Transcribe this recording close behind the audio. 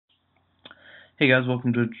Hey guys,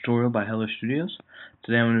 welcome to a tutorial by Hello Studios.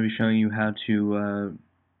 Today I'm going to be showing you how to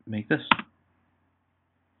make this.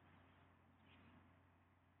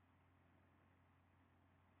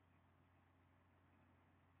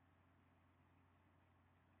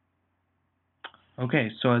 Okay,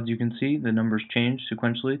 so as you can see, the numbers change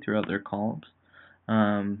sequentially throughout their columns.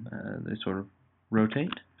 They sort of rotate,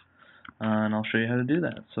 and I'll show you how to do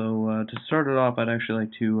that. So to start it off, I'd actually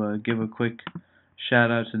like to give a quick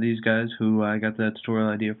shout out to these guys who I got the tutorial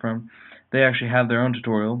idea from. They actually have their own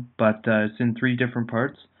tutorial, but it's in 3 different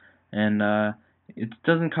parts, and it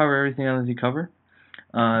doesn't cover everything I like to cover.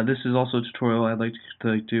 This is also a tutorial I'd like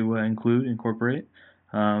to incorporate.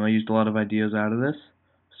 I used a lot of ideas out of this,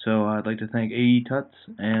 so I'd like to thank AE Tuts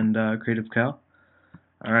and Creative Cow.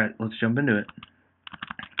 Alright, let's jump into it.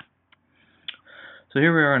 So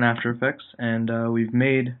here we are in After Effects, and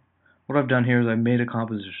what I've done here is I've made a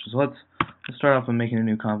composition. So let's start off with making a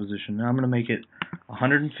new composition. Now I'm going to make it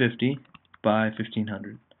 150 by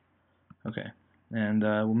 1500. Okay, and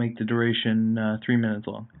we'll make the duration 3 minutes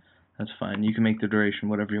long. That's fine. You can make the duration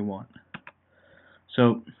whatever you want.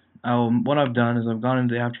 So what I've done is I've gone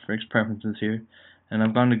into the After Effects preferences here, and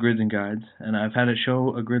I've gone to grids and guides, and I've had it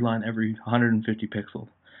show a grid line every 150 pixels.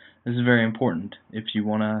 This is very important if you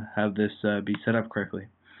want to have this be set up correctly.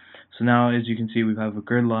 So now, as you can see, we have a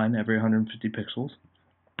grid line every 150 pixels,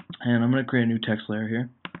 and I'm going to create a new text layer here.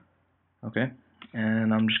 Okay,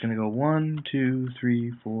 and I'm just going to go 1, 2,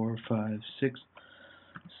 3, 4, 5, 6,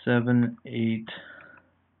 7, 8,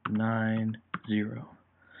 9, 0.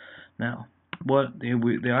 Now, what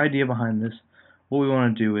the idea behind this, what we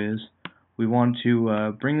want to do is we want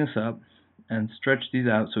to bring this up and stretch these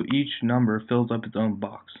out so each number fills up its own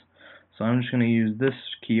box. So I'm just going to use this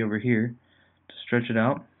key over here to stretch it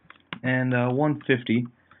out, and 150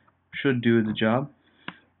 should do the job.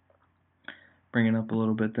 Bring it up a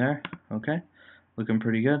little bit there. Okay, looking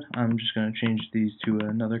pretty good. I'm just going to change these to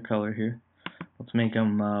another color here. Let's make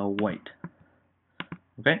them white.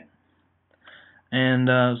 Okay, and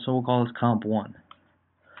so we'll call this comp 1.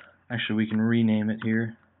 Actually, we can rename it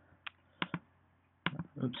here.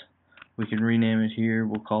 Oops. We can rename it here.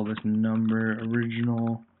 We'll call this number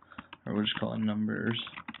original, or we'll just call it numbers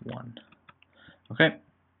 1. Okay,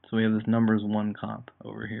 so we have this numbers 1 comp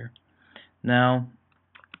over here. Now,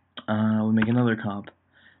 we'll make another comp,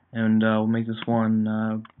 and we'll make this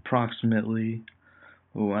one approximately,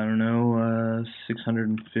 I don't know,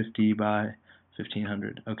 650 by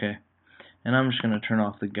 1500. Okay, and I'm just going to turn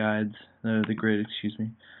off the guides, the grid,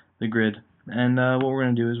 and what we're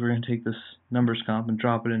going to do is we're going to take this numbers comp and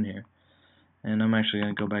drop it in here. And I'm actually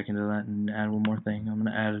going to go back into that and add one more thing. I'm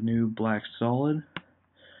going to add a new black solid,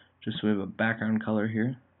 just so we have a background color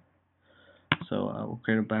here. So we'll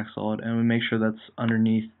create a black solid, and we make sure that's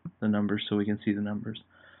underneath the numbers so we can see the numbers.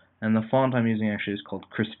 And the font I'm using actually is called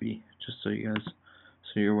Crispy, just so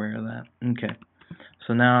you're aware of that. Okay.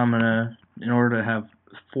 So now I'm going to, in order to have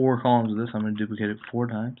 4 columns of this, I'm going to duplicate it 4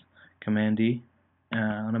 times. Command D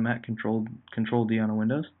on a Mac, Control D on a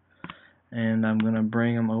Windows, and I'm going to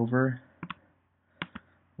bring them over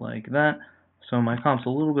like that. So my comp's a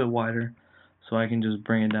little bit wider, so I can just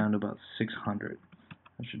bring it down to about 600.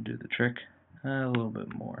 That should do the trick. A little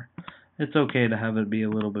bit more. It's okay to have it be a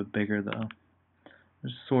little bit bigger though.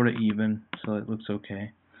 It's sort of even, so it looks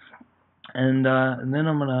okay. And then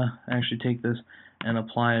I'm gonna actually take this and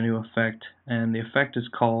apply a new effect, and the effect is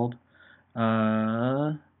called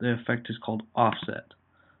offset.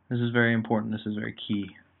 This is very important. This is very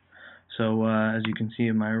key. So as you can see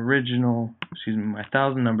in my my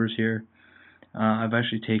 1000 numbers here, I've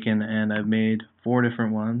actually taken and I've made 4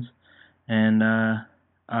 different ones, and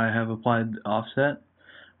I have applied offset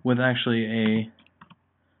with actually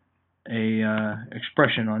a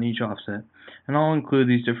expression on each offset, and I'll include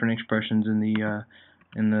these different expressions in the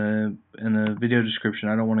video description.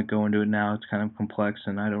 I don't want to go into it now. It's kind of complex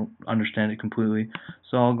and I don't understand it completely,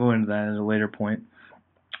 so I'll go into that at a later point.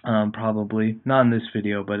 Probably not in this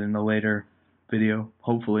video, but in a later video,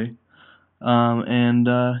 hopefully.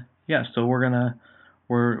 Yeah, so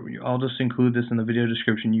I'll just include this in the video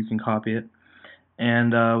description. You can copy it,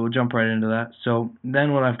 and we'll jump right into that. So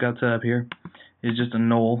then what I've got set up here is just a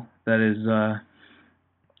null that is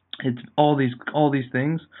it's all these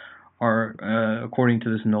things are according to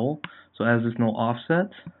this null. So as this null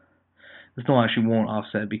offsets, this null actually won't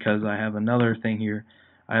offset because I have another thing here.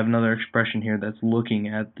 I have another expression here that's looking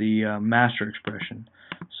at the master expression.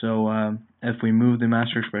 So if we move the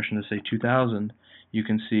master expression to say 2000, you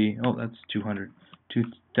can see, oh, that's 200,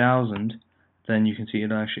 2000, then you can see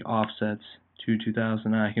it actually offsets to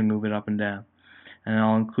 2000, and I can move it up and down. And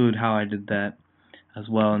I'll include how I did that as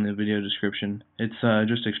well in the video description. It's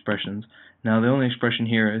just expressions. Now the only expression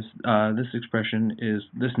here is this expression is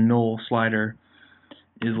this null slider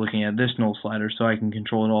is looking at this null slider, so I can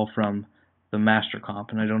control it all from the master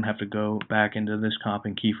comp, and I don't have to go back into this comp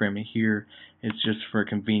and keyframe it here. It's just for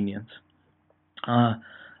convenience. A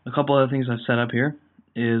couple other things I've set up here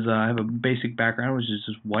is I have a basic background, which is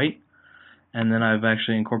just white, and then I've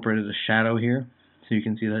actually incorporated a shadow here, so you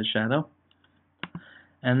can see that shadow.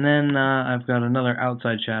 And then I've got another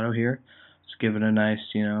outside shadow here, just give it a nice,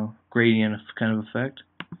 gradient kind of effect.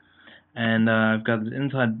 And I've got this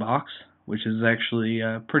inside box, which is actually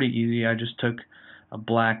pretty easy. I just took a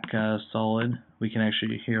black solid. We can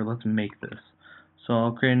actually, let's make this. So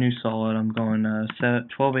I'll create a new solid. I'm going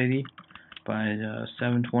 1280 by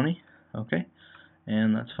 720, okay,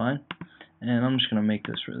 and that's fine. And I'm just going to make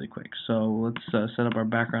this really quick. So let's set up our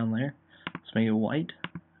background layer. Let's make it white,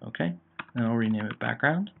 okay, and I'll rename it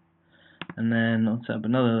background. And then let's set up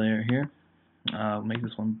another layer here. Make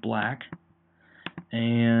this one black,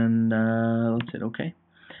 and let's hit OK.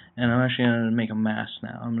 And I'm actually going to make a mask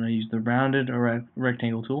now. I'm going to use the rounded or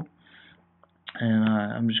rectangle tool, and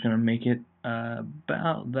I'm just going to make it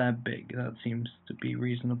about that big. That seems to be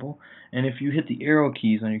reasonable. And if you hit the arrow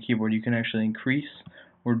keys on your keyboard, you can actually increase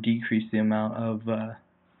or decrease the amount of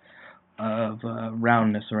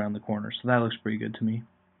roundness around the corner. So that looks pretty good to me.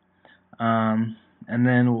 And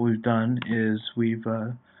then what we've done is we've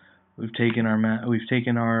taken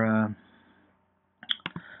our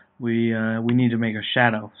we need to make a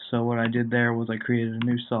shadow. So what I did there was I created a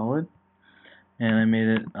new solid, and I made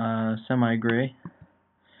it semi-gray,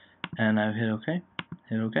 and I've hit OK,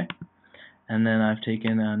 and then I've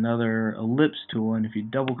taken another ellipse tool, and if you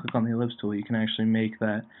double click on the ellipse tool, you can actually make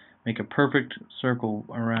a perfect circle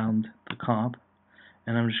around the comp,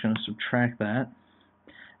 and I'm just going to subtract that,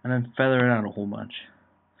 and then feather it out a whole bunch.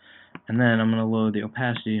 And then I'm going to load the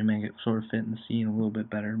opacity to make it sort of fit in the scene a little bit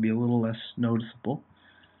better, be a little less noticeable.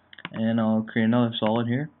 And I'll create another solid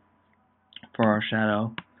here for our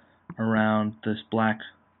shadow around this black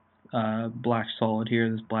solid here,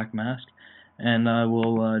 this black mask. And I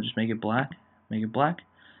will just make it black,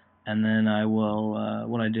 and then I will,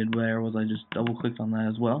 what I did there was I just double clicked on that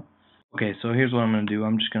as well. Okay, so here's what I'm going to do.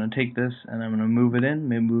 I'm just going to take this and I'm going to move it in,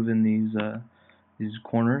 maybe move in these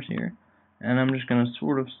corners here, and I'm just going to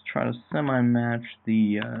sort of try to semi-match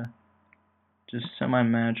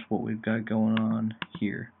semi-match what we've got going on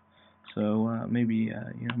here. So maybe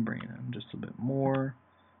bring it in just a bit more,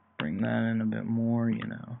 bring that in a bit more.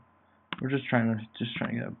 We're just trying to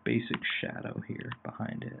get a basic shadow here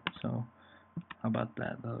behind it. So how about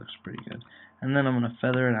that? That looks pretty good. And then I'm going to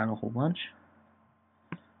feather it out a whole bunch,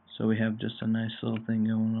 so we have just a nice little thing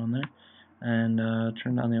going on there. And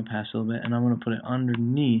turn down the opacity a little bit, and I'm going to put it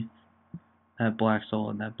underneath that black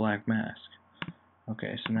solid, that black mask.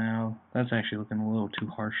 Okay, so now that's actually looking a little too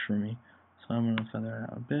harsh for me, so I'm going to feather it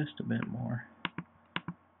out just a bit more.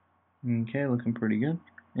 Okay, looking pretty good.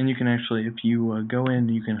 And you can actually, if you go in,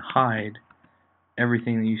 you can hide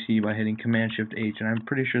everything that you see by hitting Command-Shift-H, and I'm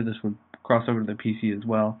pretty sure this would cross over to the PC as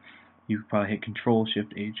well. You could probably hit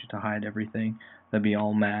Control-Shift-H to hide everything. That'd be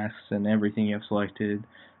all masks and everything you have selected.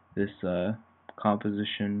 This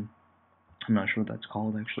composition, I'm not sure what that's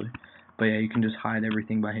called actually, but yeah, you can just hide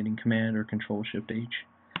everything by hitting Command or Control-Shift-H.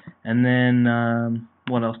 And then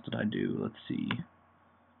what else did I do? Let's see.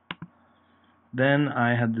 Then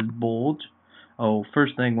I had this bulge. Oh,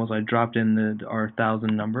 first thing was I dropped in our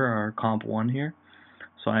 1000 number, our comp1 here.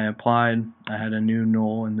 So I had a new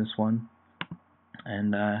null in this one,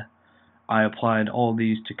 and I applied all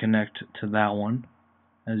these to connect to that one.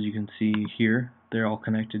 As you can see here, they're all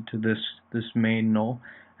connected to this main null,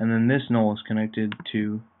 and then this null is connected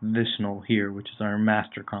to this null here, which is our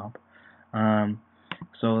master comp.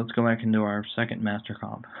 So let's go back into our second master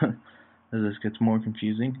comp, as this gets more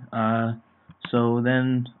confusing. So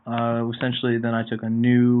then, essentially, then I took a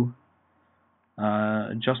new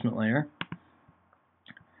adjustment layer,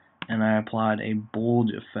 and I applied a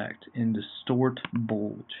bulge effect in Distort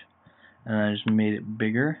Bulge, and I just made it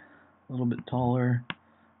bigger, a little bit taller,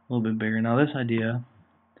 a little bit bigger. Now this idea,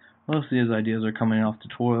 most of these ideas are coming off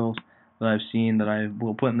tutorials that I've seen that I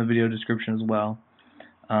will put in the video description as well.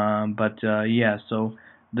 Yeah, so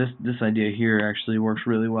this idea here actually works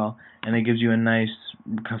really well, and it gives you a nice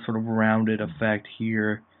sort of rounded effect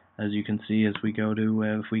here, as you can see as we go to,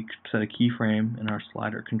 if we set a keyframe in our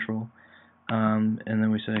slider control, and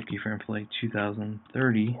then we set a keyframe for like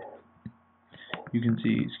 2030, you can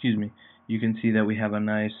see that we have a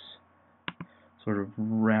nice sort of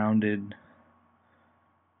rounded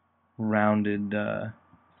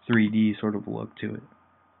 3D sort of look to it.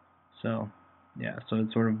 So yeah, so it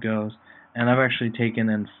sort of goes, And I've actually taken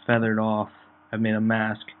and feathered off, I've made a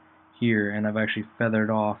mask here, and I've actually feathered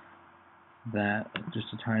off that just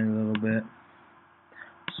a tiny little bit,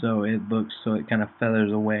 so it kind of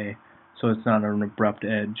feathers away, so it's not an abrupt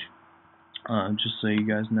edge, just so you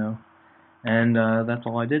guys know. And that's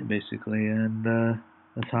all I did basically, and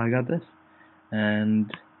that's how I got this. And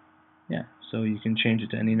yeah, so you can change it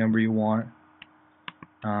to any number you want.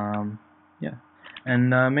 Yeah, and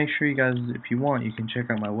make sure you guys, if you want, you can check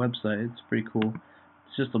out my website. It's pretty cool.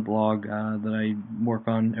 It's just a blog that I work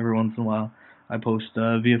on every once in a while. I post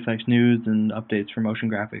VFX news and updates for motion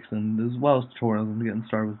graphics, and as well as tutorials. I'm getting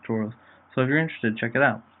started with tutorials. So if you're interested, check it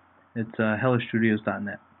out. It's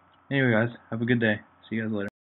hellishstudios.net. Anyway, guys, have a good day. See you guys later.